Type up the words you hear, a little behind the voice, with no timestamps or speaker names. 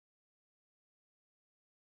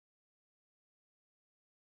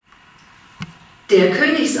Der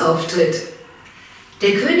Königsauftritt.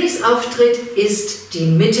 Der Königsauftritt ist die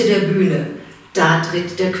Mitte der Bühne. Da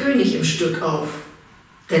tritt der König im Stück auf.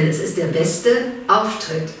 Denn es ist der beste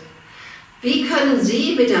Auftritt. Wie können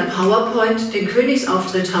Sie mit der PowerPoint den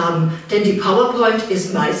Königsauftritt haben? Denn die PowerPoint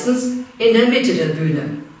ist meistens in der Mitte der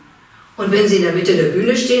Bühne. Und wenn Sie in der Mitte der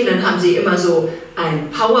Bühne stehen, dann haben Sie immer so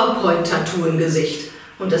ein PowerPoint-Tattoo im Gesicht.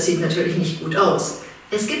 Und das sieht natürlich nicht gut aus.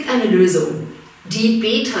 Es gibt eine Lösung. Die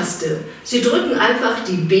B-Taste. Sie drücken einfach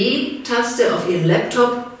die B-Taste auf Ihren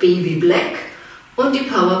Laptop, B wie Black, und die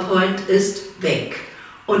PowerPoint ist weg.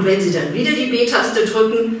 Und wenn Sie dann wieder die B-Taste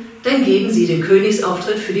drücken, dann geben Sie den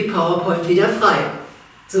Königsauftritt für die PowerPoint wieder frei.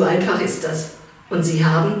 So einfach ist das. Und Sie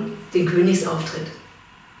haben den Königsauftritt.